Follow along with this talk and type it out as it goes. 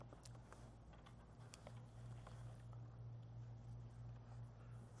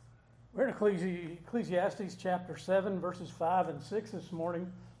We're in Ecclesiastes chapter 7, verses 5 and 6 this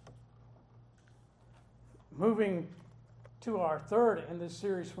morning. Moving to our third in this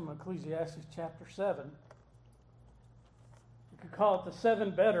series from Ecclesiastes chapter 7. We could call it the seven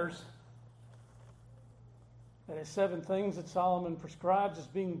betters. That is, seven things that Solomon prescribes as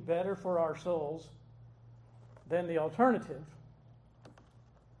being better for our souls than the alternative.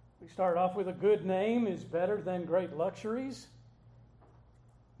 We start off with a good name is better than great luxuries.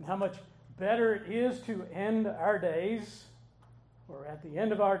 And how much better it is to end our days, or at the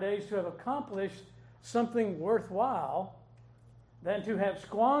end of our days, to have accomplished something worthwhile than to have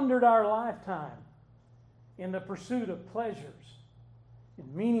squandered our lifetime in the pursuit of pleasures,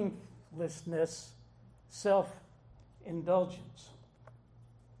 in meaninglessness, self-indulgence.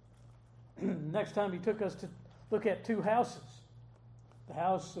 Next time he took us to look at two houses, the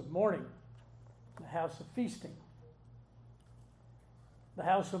house of mourning, the house of feasting. The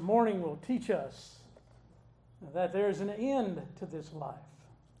house of mourning will teach us that there is an end to this life.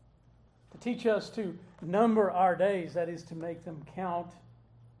 To teach us to number our days, that is, to make them count,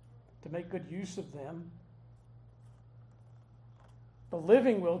 to make good use of them. The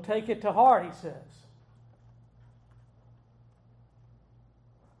living will take it to heart, he says.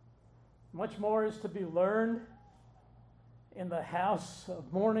 Much more is to be learned in the house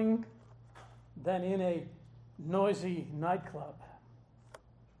of mourning than in a noisy nightclub.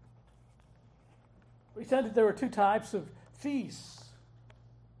 We said that there were two types of feasts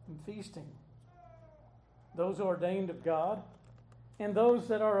and feasting. Those ordained of God and those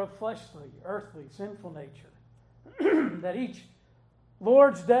that are of fleshly, earthly, sinful nature. That each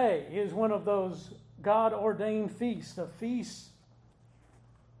Lord's Day is one of those God-ordained feasts, a feast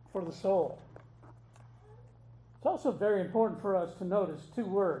for the soul. It's also very important for us to notice two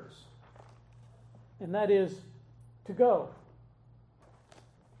words, and that is to go.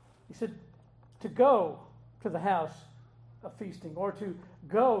 He said, to go to the house of feasting, or to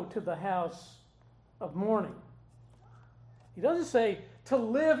go to the house of mourning. He doesn't say to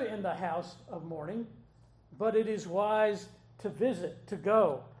live in the house of mourning, but it is wise to visit, to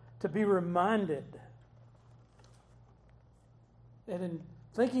go, to be reminded. And in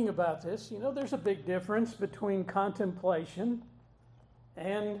thinking about this, there's a big difference between contemplation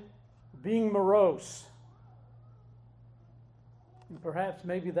and being morose. And perhaps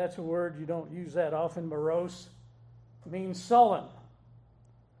maybe that's a word you don't use that often. Morose means sullen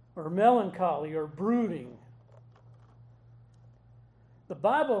or melancholy or brooding. The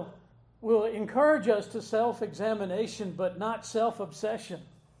Bible will encourage us to self-examination, but not self-obsession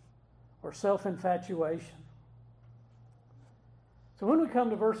or self-infatuation. So when we come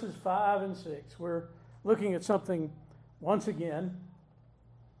to verses 5 and 6, we're looking at something once again.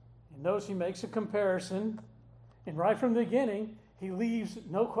 You notice he makes a comparison, and right from the beginning, he leaves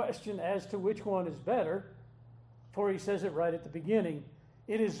no question as to which one is better, for he says it right at the beginning.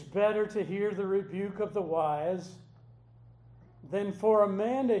 It is better to hear the rebuke of the wise than for a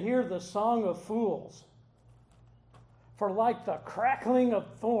man to hear the song of fools. For like the crackling of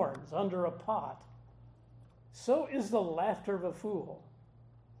thorns under a pot, so is the laughter of a fool.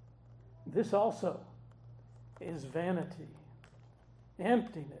 This also is vanity,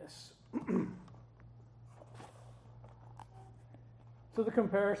 emptiness. So the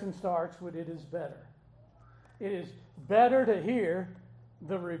comparison starts with it is better. It is better to hear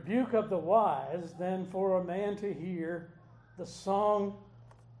the rebuke of the wise than for a man to hear the songs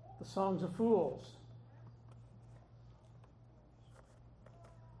of fools.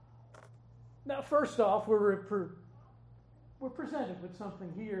 Now, first off, we're presented with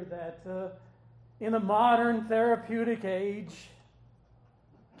something here that in a modern therapeutic age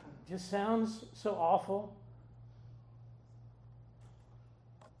just sounds so awful.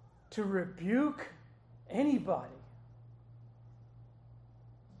 To rebuke anybody,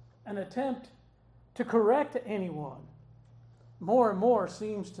 an attempt to correct anyone, more and more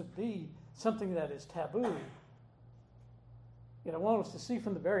seems to be something that is taboo. Yet I want us to see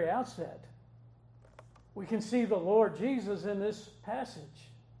from the very outset, we can see the Lord Jesus in this passage.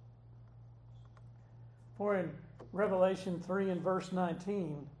 For in Revelation 3 and verse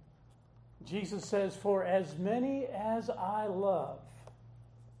 19, Jesus says, "For as many as I love,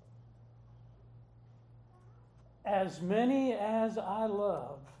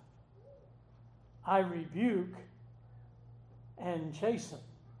 I rebuke and chasten.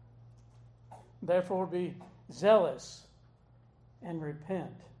 Therefore be zealous and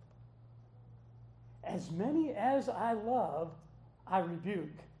repent." As many as I love, I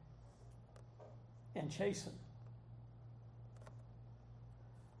rebuke and chasten.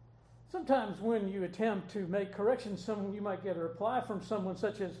 Sometimes when you attempt to make corrections, you might get a reply from someone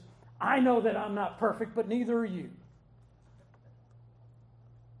such as, I know that I'm not perfect, but neither are you.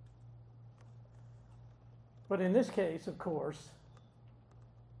 But in this case, of course,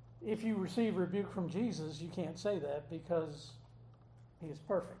 if you receive rebuke from Jesus, you can't say that because he is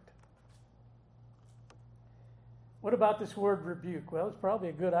perfect. What about this word rebuke? Well, it's probably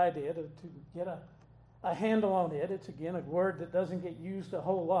a good idea to get a handle on it. It's, again, a word that doesn't get used a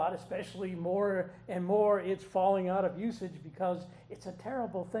whole lot, especially more and more it's falling out of usage because it's a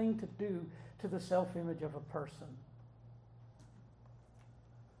terrible thing to do to the self-image of a person.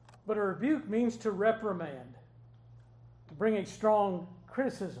 But a rebuke means to reprimand, to bring a strong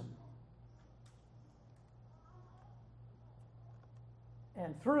criticism.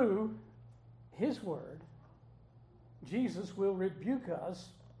 And through his word, Jesus will rebuke us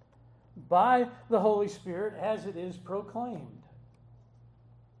by the Holy Spirit as it is proclaimed.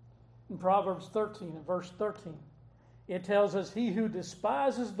 In Proverbs 13 and verse 13, it tells us, he who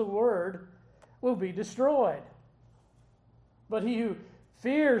despises the word will be destroyed, but he who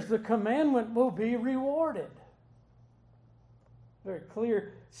fears the commandment will be rewarded. Very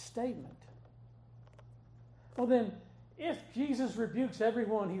clear statement. Well then, if Jesus rebukes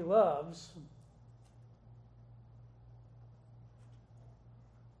everyone he loves,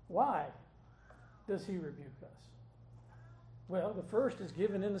 why does he rebuke us? Well, the first is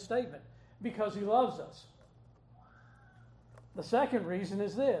given in the statement, because he loves us. The second reason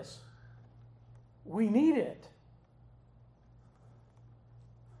is this: we need it.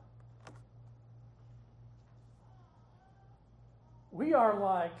 We are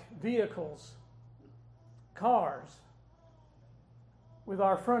like vehicles, cars, with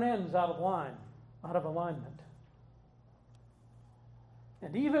our front ends out of alignment.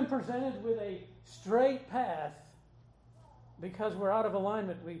 And even presented with a straight path, because we're out of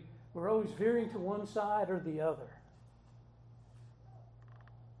alignment, we're always veering to one side or the other.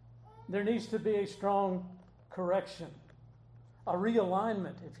 There needs to be a strong correction, a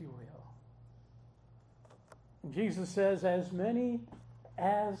realignment, if you will. And Jesus says, as many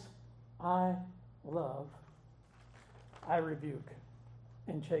as I love, I rebuke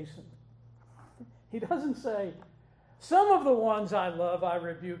and chasten. He doesn't say, some of the ones I love I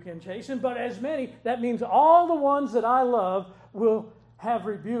rebuke and chasten, but as many, that means all the ones that I love will have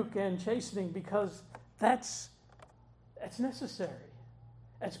rebuke and chastening, because that's necessary.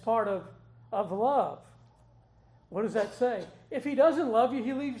 That's part of love. What does that say? If he doesn't love you,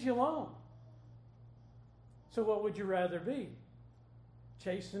 he leaves you alone. So what would you rather be?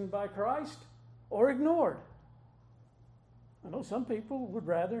 Chastened by Christ or ignored? I know some people would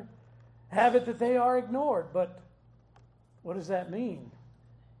rather have it that they are ignored, but what does that mean?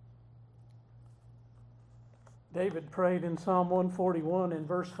 David prayed in Psalm 141 in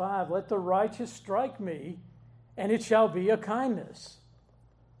verse 5, let the righteous strike me, and it shall be a kindness.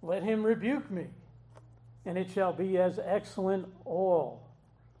 Let him rebuke me, and it shall be as excellent oil.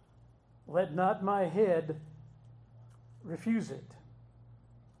 Let not my head refuse it.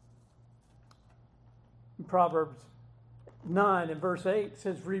 In Proverbs 9 and verse 8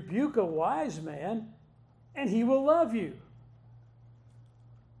 says, rebuke a wise man, and he will love you.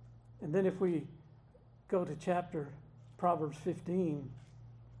 And then if we go to chapter Proverbs 15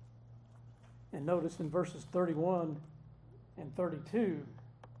 and notice in verses 31 and 32,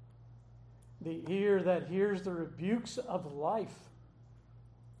 the ear that hears the rebukes of life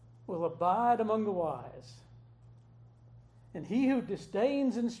will abide among the wise, and he who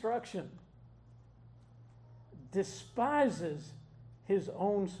disdains instruction despises his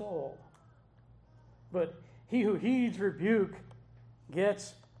own soul, but he who heeds rebuke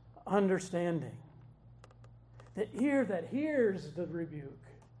gets understanding. The ear that hears the rebuke,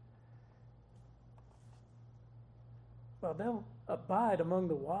 well, they'll abide among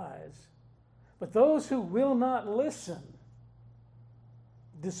the wise. But those who will not listen,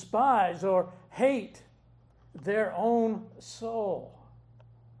 despise or hate their own soul.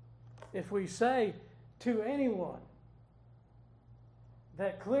 If we say to anyone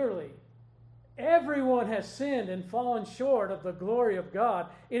that clearly everyone has sinned and fallen short of the glory of God,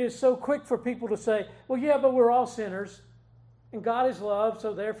 it is so quick for people to say, well, yeah, but we're all sinners, and God is love,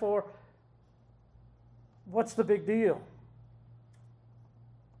 so therefore, what's the big deal?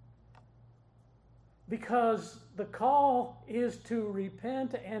 Because the call is to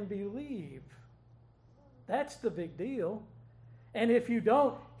repent and believe. That's the big deal. And if you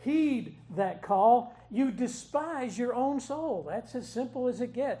don't heed that call, you despise your own soul. That's as simple as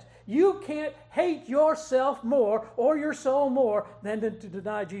it gets. You can't hate yourself more or your soul more than to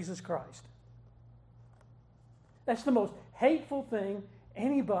deny Jesus Christ. That's the most hateful thing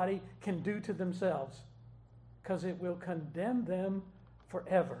anybody can do to themselves, because it will condemn them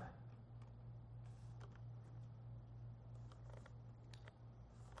forever.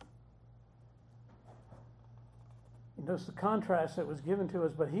 You notice the contrast that was given to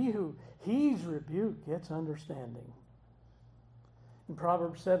us, but he who heeds rebuke gets understanding. In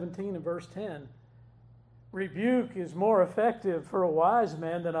Proverbs 17 and verse 10, rebuke is more effective for a wise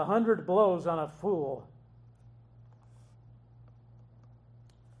man than 100 blows on a fool.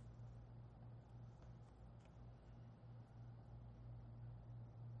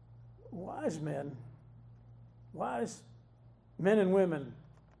 Wise men and women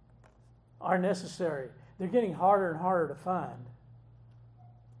are necessary. They're getting harder and harder to find.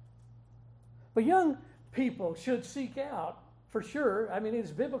 But young people should seek out, for sure. I mean, it's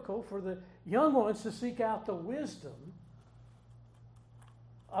biblical for the young ones to seek out the wisdom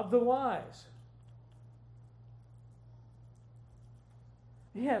of the wise.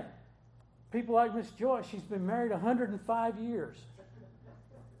 You have people like Miss Joyce. She's been married 105 years.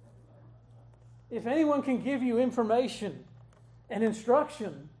 If anyone can give you information and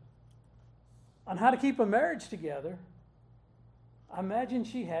instruction on how to keep a marriage together, I imagine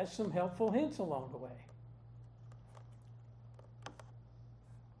she has some helpful hints along the way.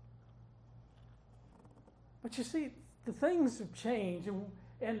 But you see, the things have changed,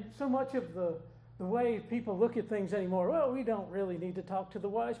 and so much of the way people look at things anymore, well, we don't really need to talk to the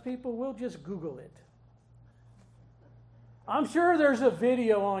wise people, we'll just Google it. I'm sure there's a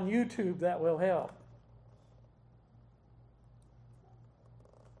video on YouTube that will help.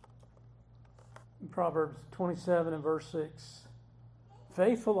 In Proverbs 27 and verse 6,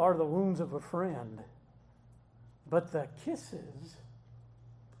 faithful are the wounds of a friend, but the kisses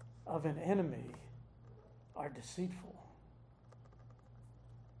of an enemy are deceitful.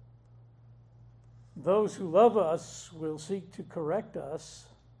 Those who love us will seek to correct us,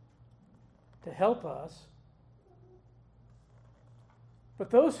 to help us. But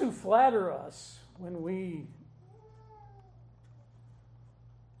those who flatter us when we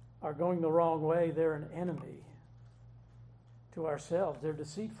are going the wrong way, they're an enemy to ourselves. They're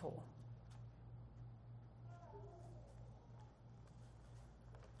deceitful.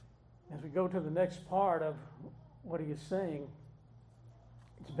 As we go to the next part of what he is saying,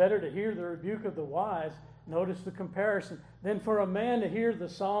 it's better to hear the rebuke of the wise, notice the comparison, than for a man to hear the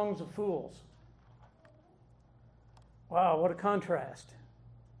songs of fools. Wow, what a contrast.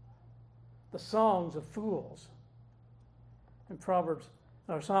 The songs of fools. In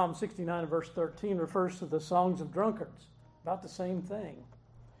Psalm 69 verse 13 refers to the songs of drunkards. About the same thing.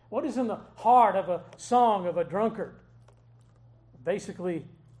 What is in the heart of a song of a drunkard? Basically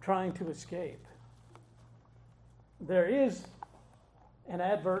trying to escape. There is an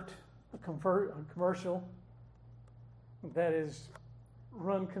advert, a commercial that is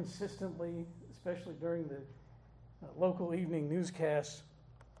run consistently, especially during the local evening newscasts,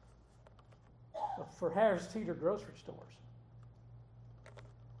 for Harris Teeter grocery stores.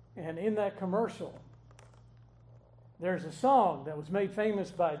 And in that commercial, there's a song that was made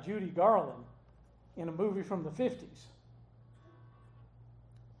famous by Judy Garland in a movie from the 50s.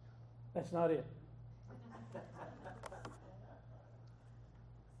 That's not it.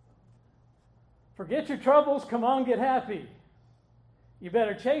 Forget your troubles, come on, get happy. You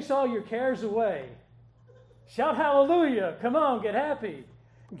better chase all your cares away. Shout hallelujah, come on, get happy.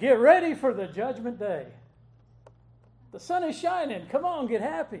 Get ready for the judgment day. The sun is shining, come on, get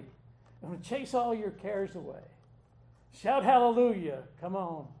happy. And chase all your cares away. Shout hallelujah, come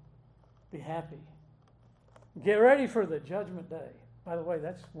on, be happy. Get ready for the judgment day. By the way,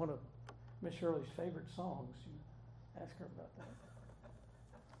 that's one of Miss Shirley's favorite songs. You ask her about that.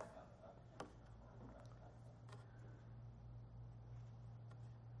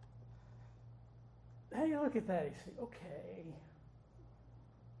 Hey, look at that. You say, okay.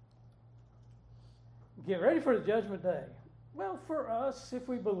 Get ready for the judgment day. Well, for us, if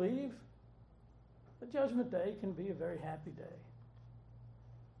we believe, the judgment day can be a very happy day.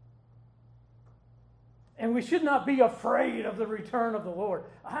 And we should not be afraid of the return of the Lord.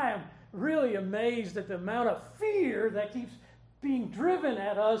 I am really amazed at the amount of fear that keeps being driven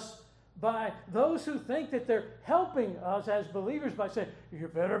at us by those who think that they're helping us as believers by saying, you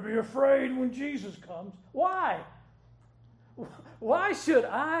better be afraid when Jesus comes. Why? Why should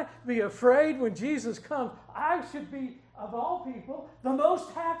I be afraid when Jesus comes? I should be, of all people, the most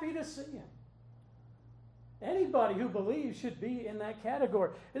happy to see him. Anybody who believes should be in that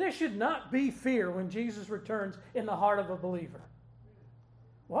category. There should not be fear when Jesus returns in the heart of a believer.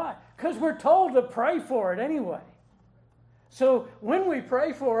 Why? Because we're told to pray for it anyway. So when we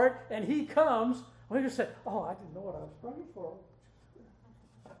pray for it and he comes, we just say, oh, I didn't know what I was praying for.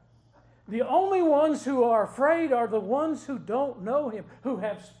 The only ones who are afraid are the ones who don't know him, who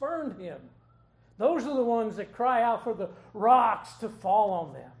have spurned him. Those are the ones that cry out for the rocks to fall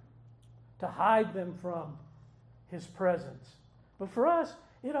on them, to hide them from His presence. But for us,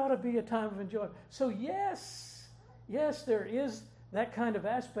 it ought to be a time of enjoyment. So yes, there is that kind of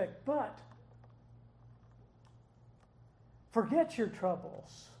aspect, but forget your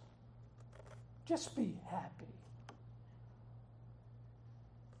troubles. Just be happy.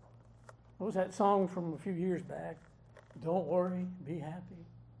 What was that song from a few years back? Don't worry, be happy.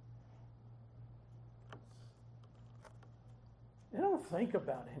 They don't think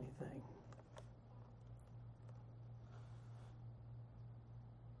about anything.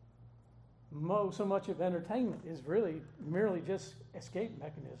 So much of entertainment is really merely just escape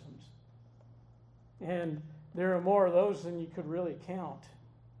mechanisms. And there are more of those than you could really count.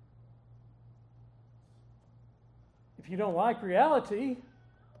 If you don't like reality,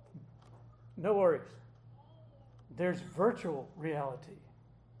 no worries. There's virtual reality.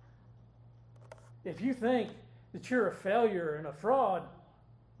 If you think that you're a failure and a fraud,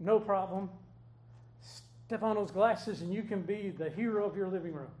 no problem. Step on those glasses and you can be the hero of your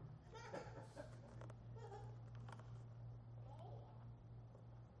living room.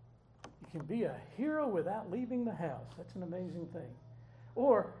 You can be a hero without leaving the house. That's an amazing thing.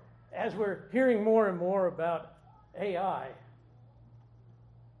 Or, as we're hearing more and more about AI,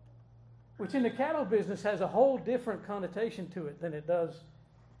 which in the cattle business has a whole different connotation to it than it does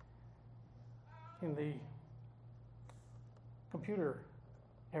in the computer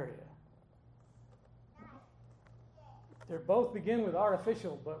area. They both begin with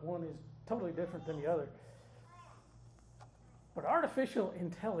artificial, but one is totally different than the other. But artificial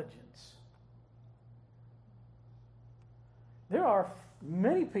intelligence. There are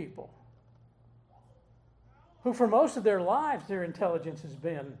many people who for most of their lives their intelligence has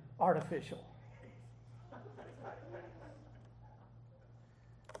been artificial.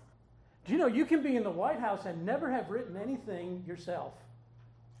 Do you know you can be in the White House and never have written anything yourself?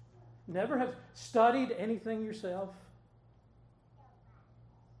 Never have studied anything yourself?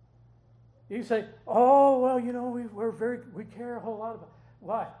 You say, oh, well, you know, we care a whole lot about.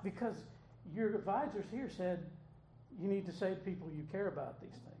 Why? Because your advisors here said you need to say to people you care about these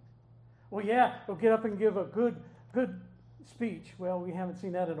things. Well, yeah, we'll get up and give a good speech. Well, we haven't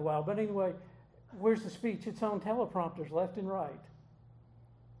seen that in a while. But anyway, where's the speech? It's on teleprompters left and right,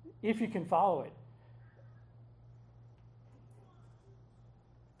 if you can follow it.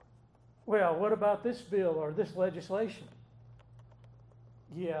 Well, what about this bill or this legislation?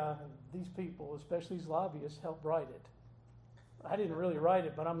 Yeah, these people, especially these lobbyists, helped write it. I didn't really write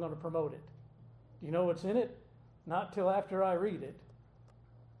it, but I'm going to promote it. Do you know what's in it? Not till after I read it.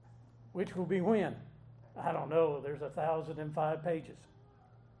 Which will be when? I don't know. There's 1,005 pages.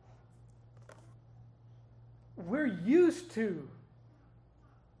 We're used to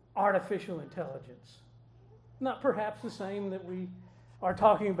artificial intelligence. Not perhaps the same that we are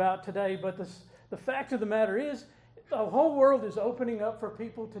talking about today, but the fact of the matter is, the whole world is opening up for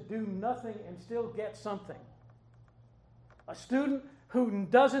people to do nothing and still get something. A student who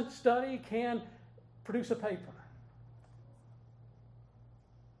doesn't study can produce a paper.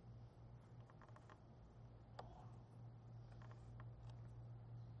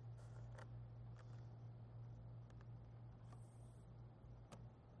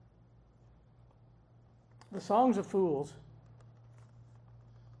 The songs of fools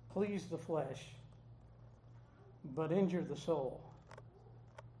please the flesh, but injure the soul.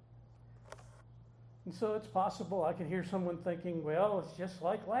 And so it's possible I can hear someone thinking, well, it's just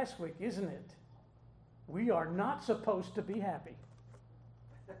like last week, isn't it? We are not supposed to be happy.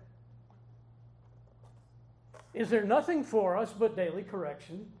 Is there nothing for us but daily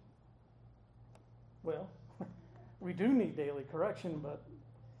correction? Well, we do need daily correction, but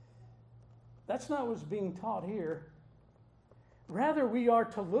that's not what's being taught here. Rather, we are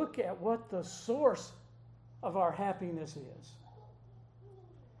to look at what the source of our happiness is.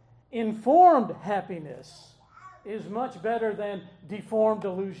 Informed happiness is much better than deformed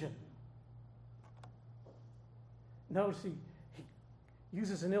illusion. Notice he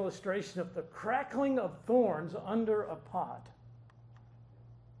uses an illustration of the crackling of thorns under a pot.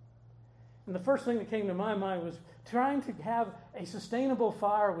 And the first thing that came to my mind was trying to have a sustainable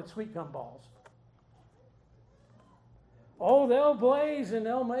fire with sweet gum balls. Oh, they'll blaze and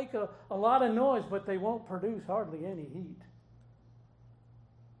they'll make a lot of noise, but they won't produce hardly any heat.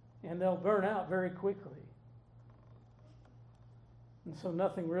 And they'll burn out very quickly. And so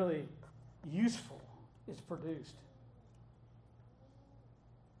nothing really useful is produced.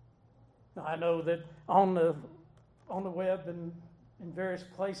 Now, I know that on the web and in various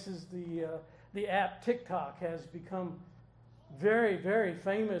places, the app TikTok has become very, very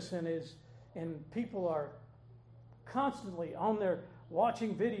famous and people are constantly on there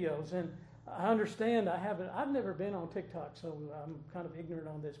watching videos, and I understand. I've never been on TikTok, so I'm kind of ignorant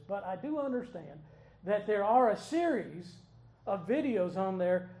on this. But I do understand that there are a series of videos on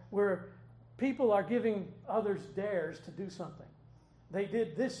there where people are giving others dares to do something. They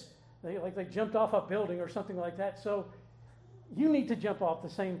did this, they jumped off a building or something like that. So you need to jump off the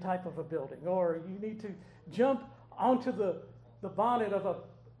same type of a building, or you need to jump onto the bonnet of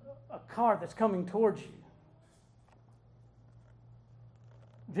a car that's coming towards you.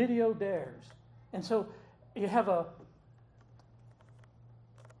 Video dares. And so you have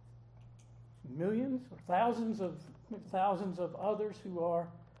millions or thousands of others who are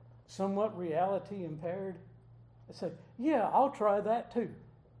somewhat reality impaired. They say, yeah, I'll try that too.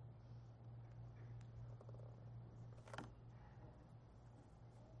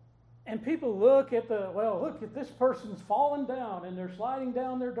 And people look at this person's falling down and they're sliding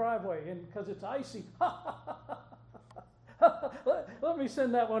down their driveway and because it's icy. Let me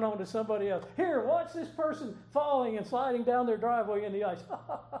send that one on to somebody else. Here, watch this person falling and sliding down their driveway in the ice.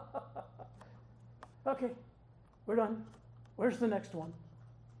 Okay, we're done. Where's the next one?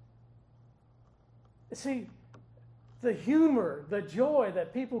 See, the humor, the joy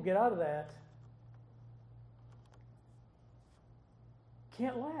that people get out of that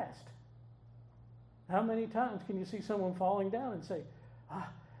can't last. How many times can you see someone falling down and say,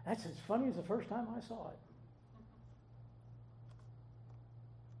 that's as funny as the first time I saw it?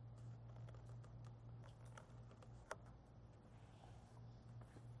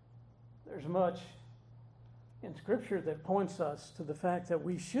 There's much in Scripture that points us to the fact that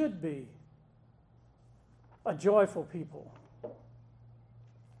we should be a joyful people.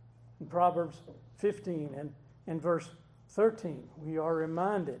 In Proverbs 15 and verse 13, we are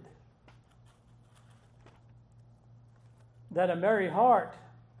reminded that a merry heart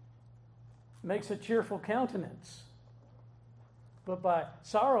makes a cheerful countenance, but by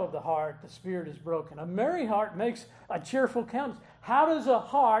sorrow of the heart the spirit is broken. A merry heart makes a cheerful countenance. How does a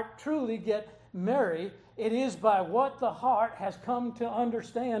heart truly get merry? It is by what the heart has come to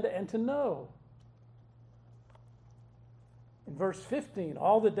understand and to know. In verse 15,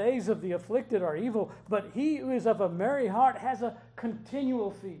 all the days of the afflicted are evil, but he who is of a merry heart has a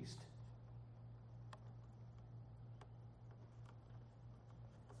continual feast.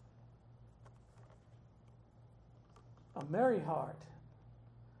 A merry heart,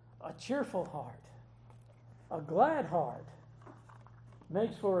 a cheerful heart, a glad heart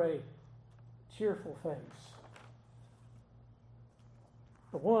makes for a cheerful face.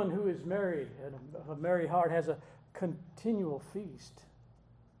 The one who is merry and of a merry heart has a continual feast.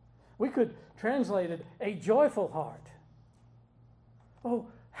 We could translate it a joyful heart. Oh,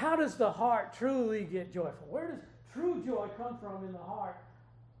 how does the heart truly get joyful? Where does true joy come from in the heart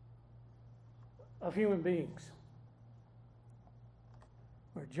of human beings?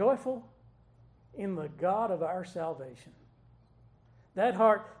 We're joyful in the God of our salvation. That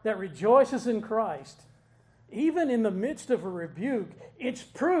heart that rejoices in Christ, even in the midst of a rebuke, it's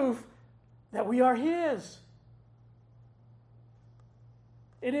proof that we are His.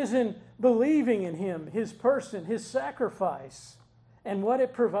 It is in believing in Him, His person, His sacrifice, and what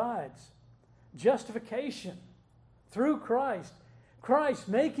it provides. Justification through Christ. Christ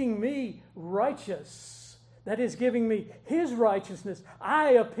making me righteous. That is giving me His righteousness.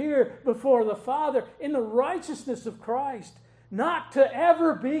 I appear before the Father in the righteousness of Christ, not to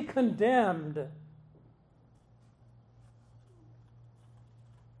ever be condemned.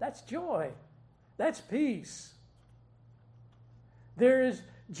 That's joy. That's peace. There is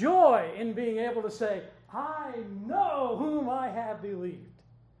joy in being able to say, I know whom I have believed,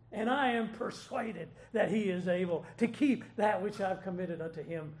 and I am persuaded that He is able to keep that which I've committed unto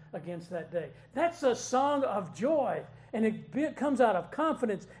Him against that day. That's a song of joy, and it comes out of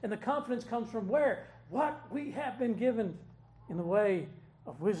confidence, and the confidence comes from where? What we have been given in the way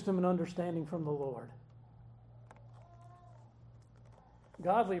of wisdom and understanding from the Lord.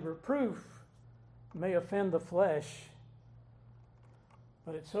 Godly reproof may offend the flesh,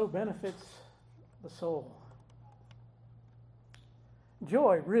 but it so benefits the soul.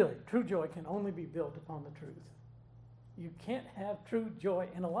 Joy, really, true joy can only be built upon the truth. You can't have true joy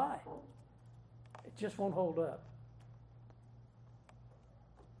in a lie. It just won't hold up.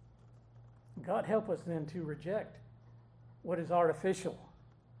 God help us then to reject what is artificial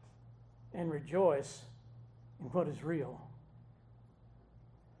and rejoice in what is real.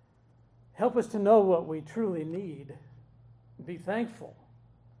 Help us to know what we truly need and be thankful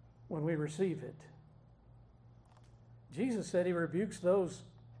when we receive it. Jesus said He rebukes those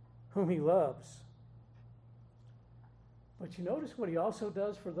whom He loves. But you notice what He also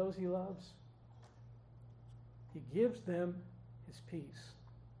does for those He loves? He gives them His peace.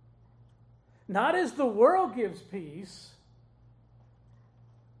 not as the world gives peace,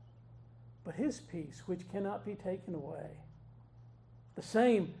 but his peace, which cannot be taken away. The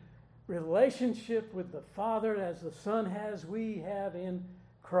same relationship with the Father as the Son has, we have in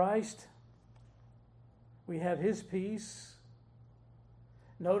Christ. We have his peace.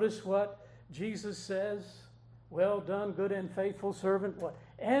 Notice what Jesus says. Well done, good and faithful servant. What?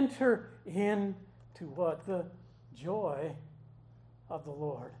 Enter into what? The joy of the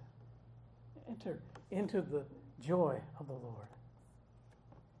Lord. Enter into the joy of the Lord.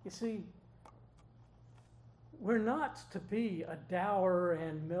 You see, we're not to be a dour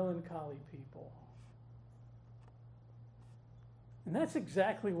and melancholy people. And that's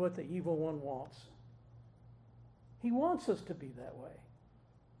exactly what the evil one wants. He wants us to be that way.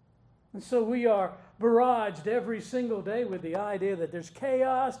 And so we are barraged every single day with the idea that there's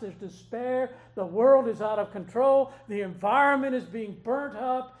chaos, there's despair, the world is out of control, the environment is being burnt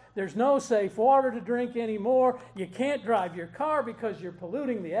up, there's no safe water to drink anymore, you can't drive your car because you're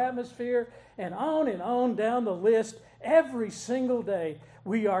polluting the atmosphere, and on down the list. Every single day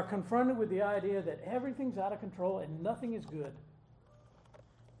we are confronted with the idea that everything's out of control and nothing is good.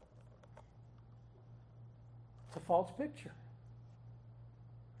 It's a false picture.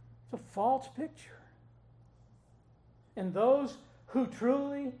 It's a false picture. And those who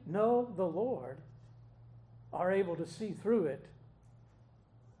truly know the Lord are able to see through it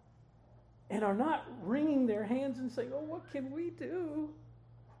and are not wringing their hands and saying, oh, what can we do?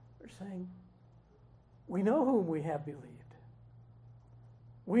 They're saying, we know whom we have believed.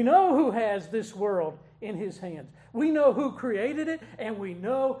 We know who has this world in his hands. We know who created it, and we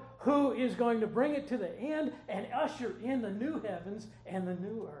know who is going to bring it to the end and usher in the new heavens and the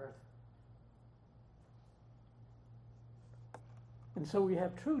new earth. And so we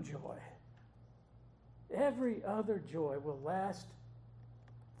have true joy. Every other joy will last.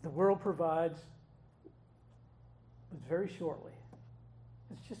 The world provides, but very shortly.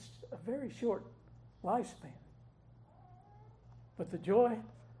 It's just a very short lifespan. But the joy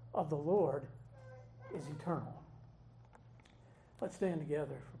of the Lord is eternal. Let's stand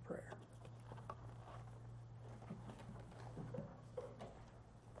together for prayer.